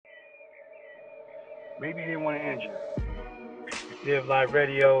Maybe they want to injure. Live Live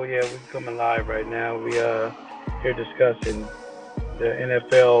Radio, yeah, we coming live right now. We here discussing the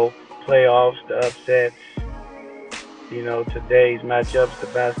NFL playoffs, the upsets. Today's matchups, the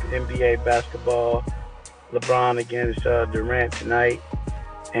NBA basketball, LeBron against Durant tonight,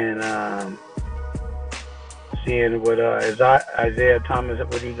 and seeing what Isaiah Thomas,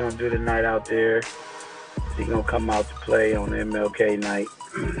 what he gonna do tonight out there. Is he gonna come out to play on MLK night?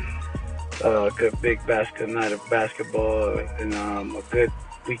 Good big night of basketball and a good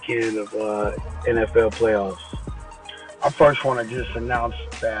weekend of NFL playoffs. I first want to just announce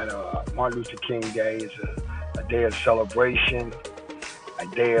that Martin Luther King Day is a day of celebration, a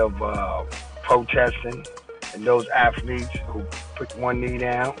day of protesting, and those athletes who put one knee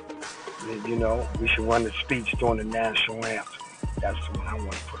down, we should run the speech during the national anthem. That's the one I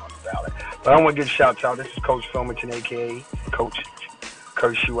want to put on the ballot. But I want to give shouts out. This is Coach Filmington, a.k.a. Coach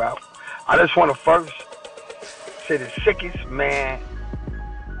Curse You Out. I just want to first say the sickest man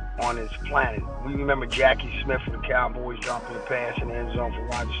on this planet. We remember Jackie Smith from the Cowboys dropping the pass in the end zone for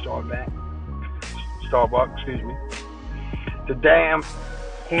Roger Starbuck, excuse me. The damn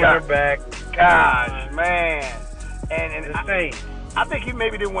cornerback. Gosh, man. And I think he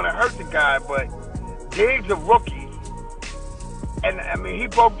maybe didn't want to hurt the guy, but Diggs a rookie. And, I mean, he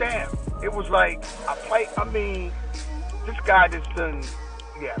broke down. It was like, this guy just done...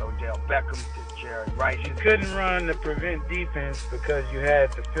 Yeah, Odell Beckham to Jerry Rice. You couldn't run to prevent defense because you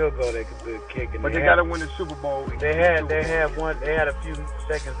had the field goal they could kick. But they got to win the Super Bowl. They had a few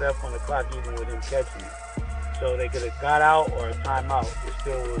seconds left on the clock even with him catching it. So they could have got out or a timeout. It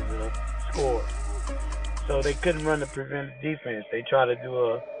still was a score. So they couldn't run to prevent defense. They tried to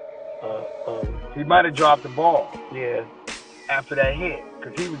do he might have dropped the ball. Yeah. After that hit,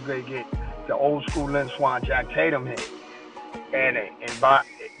 because he was going to get the old school Lynn Swan Jack Tatum hit. And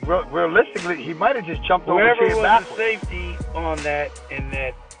realistically, he might have just jumped over his head backwards. Whoever was the safety on that and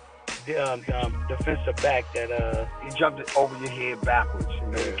that defensive back that he jumped it over your head backwards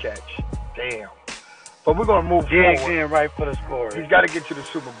and made a catch. Damn. But we're gonna move forward. Diggs in right for the score. He's got to get to the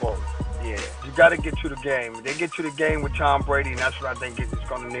Super Bowl. Yeah. You got to get to the game. They get to the game with Tom Brady, and that's what I think it's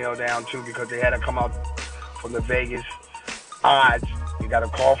going to nail down too, because they had to come out from the Vegas odds. You got to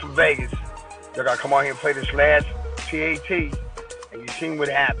call from Vegas. They got to come out here and play this last PAT, and you seen what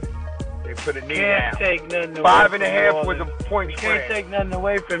happened. They put a knee down. Take nothing away 5.5 was a point spread. Can't take nothing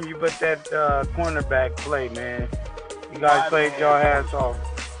away from you but that cornerback play, man. You guys played your ass off.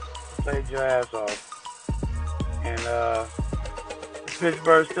 And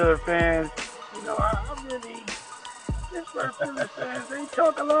Pittsburgh Steelers fans, I really, Pittsburgh Steelers fans, they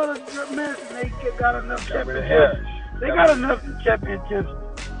talk a lot of good mess, and they got enough championships. They got enough championships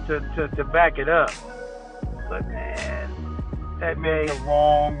to back it up. But man, that made the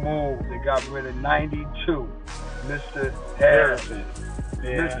wrong move. They got rid of 92, Mr. Harrison.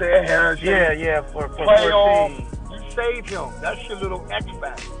 Yeah. Mr. Harrison. Yeah, for playoff. You saved him. That's your little X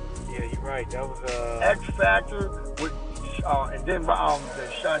factor. Yeah, you're right. That was X factor with, and then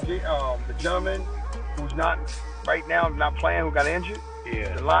the gentleman who's not right now not playing, who got injured.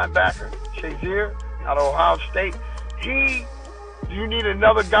 Yeah. The linebacker, Shazier, out of Ohio State. You need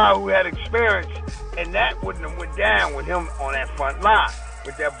another guy who had experience, and that wouldn't have went down with him on that front line,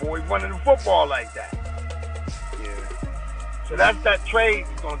 with that boy running the football like that. Yeah. So that's that trade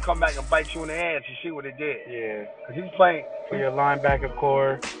is going to come back and bite you in the ass. You see what it did. Yeah. Because he's playing. For your linebacker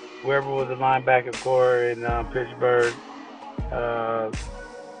core, whoever was the linebacker core in Pittsburgh,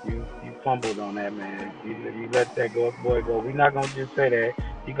 you fumbled on that, man. You let that boy go. We're not going to just say that.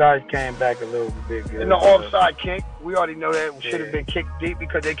 You guys came back a little bit good. And the offside kick, we already know that should have been kicked deep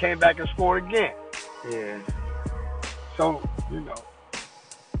because they came back and scored again. Yeah. So,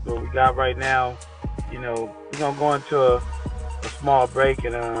 What we got right now, we're going to go into a small break,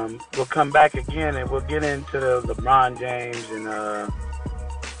 and we'll come back again, and we'll get into the LeBron James and,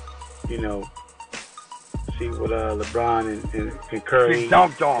 see what LeBron and Curry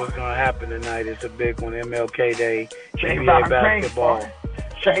dunked on. What's going to happen tonight. It's a big one, MLK Day, NBA basketball.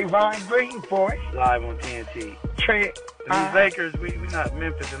 Trayvon Green for it. Live on TNT. These Lakers, we not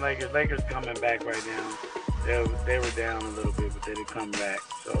Memphis and Lakers. Lakers coming back right now. They were down a little bit, but they did come back.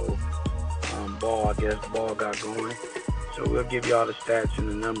 So, Ball got going. So we'll give you all the stats and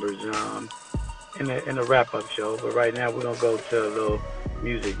the numbers in the wrap-up show. But right now, we're going to go to a little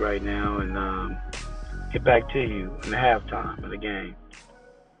music right now and get back to you in the halftime of the game.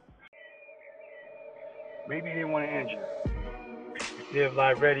 Maybe they want to injure. Live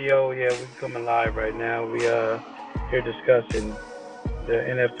Live Radio, yeah, we're coming live right now. We here discussing the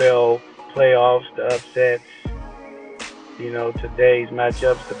NFL playoffs, the upsets. today's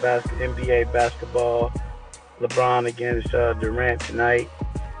matchups, the NBA basketball, LeBron against Durant tonight,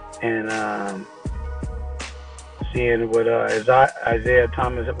 and seeing what is Isaiah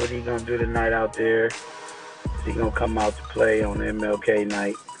Thomas, what he gonna do tonight out there. Is he gonna come out to play on MLK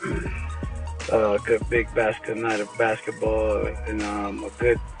night? Good big night of basketball, and a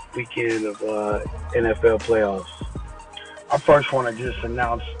good weekend of NFL playoffs. I first want to just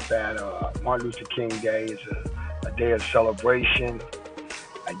announce that Martin Luther King Day is a day of celebration,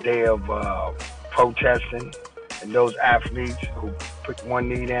 a day of protesting, and those athletes who put one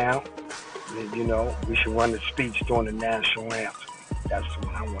knee down, we should run the speech during the national anthem. That's the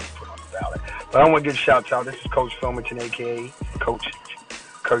one I want to put on the ballot. But I want to give shouts out. This is Coach Filmington, a.k.a. Coach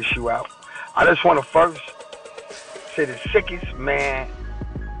Curse You Out. I just want to first say the sickest man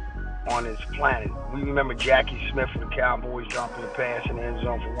on this planet. We remember Jackie Smith for the Cowboys dropping the pass in the end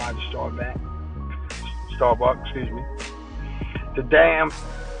zone for Roger Staubach, The damn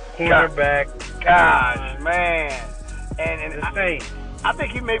cornerback. Gosh, man. And the Saints. I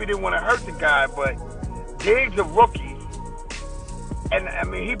think he maybe didn't want to hurt the guy, but Diggs a rookie. And,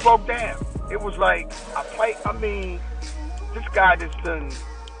 he broke down. It was like, this guy just done,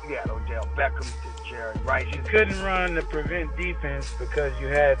 Odell Beckham, Jerry Rice. You couldn't run to prevent defense because you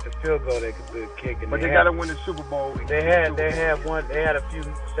had the field goal they could kick. But they got to win the Super Bowl. They had a few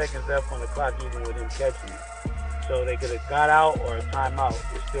seconds left on the clock even with him catching it. So they could have got out or a timeout.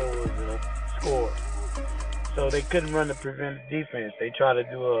 It still was a score. So they couldn't run to prevent defense. They tried to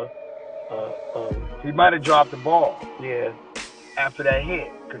do he might have dropped the ball. Yeah. After that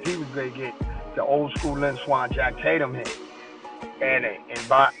hit, because he was going to get the old school Lynn Swan Jack Tatum hit. And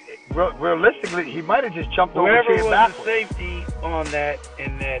realistically, he might have just jumped over his head backwards. Whoever was the safety on that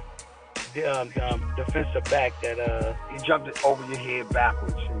in that defensive back that he jumped it over your head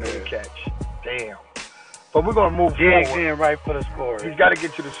backwards and made a catch. Damn. But we're gonna move forward. Diggs in right for the score. He's got to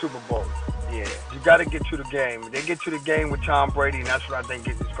get to the Super Bowl. Yeah. You got to get to the game. They get to the game with Tom Brady, and that's what I think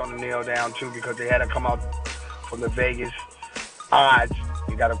it's going to nail down too, because they had to come out from the Vegas odds.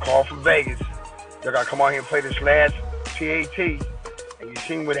 You got to call from Vegas. They got to come out here and play this last PAT, and you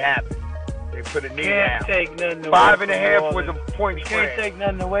seen what happened. They put a knee down. Take nothing 5.5 was a point spread. Can't take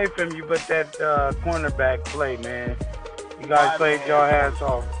nothing away from you but that cornerback play, man. You guys played your ass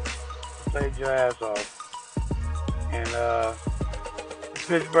off. And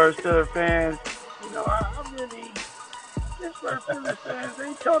Pittsburgh Steelers fans, Pittsburgh Steelers fans,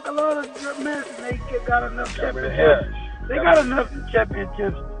 they talk a lot of good mess and they got enough championships. They got enough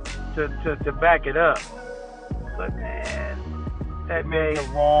championships to back it up. But man, that made the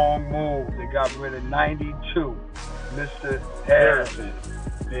wrong move. They got rid of 92, Mr. Harrison.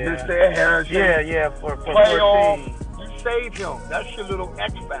 Yeah. Mr. Harrison. Yeah, for playoff. You saved him. That's your little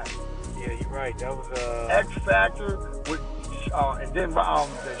X factor. Yeah, you're right. That was X factor with, and then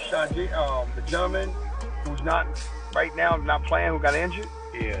the gentleman who's not right now not playing, who got injured.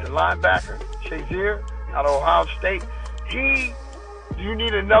 Yeah. The linebacker, Shazier, out of Ohio State. You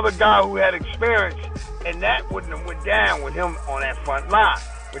need another guy who had experience, and that wouldn't have went down with him on that front line,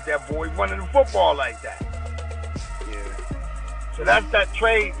 with that boy running the football like that. Yeah. So that's that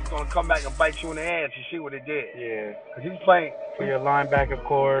trade is going to come back and bite you in the ass. You see what it did. Yeah. Because he's playing. For your linebacker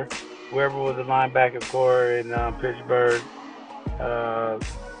core, whoever was the linebacker core in Pittsburgh,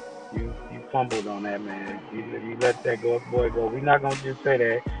 you fumbled on that, man. You let that boy go. We're not going to just say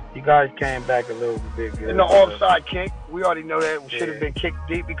that. You guys came back a little bit good. And the offside kick, we already know that should have been kicked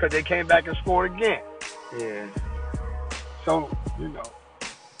deep because they came back and scored again. Yeah. So,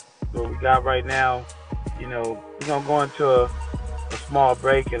 What we got right now, we're going to go into a small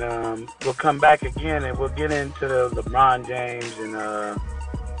break, and we'll come back again, and we'll get into the LeBron James and,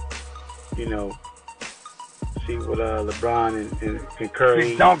 see what LeBron and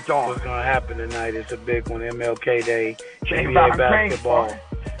Curry, dunked on. What's going to happen tonight. It's a big one, MLK Day, NBA basketball.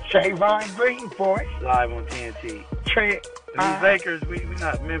 Trayvon Green for it. Live on TNT. These Lakers, we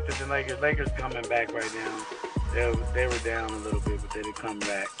not Memphis and Lakers. Lakers coming back right now. They were down a little bit, but they did come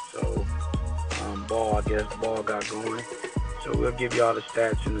back. So, Ball got going. So we'll give you all the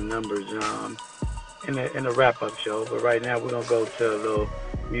stats and the numbers in the wrap-up show. But right now, we're going to go to a little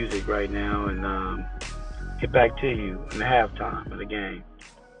music right now and get back to you in the halftime of the game.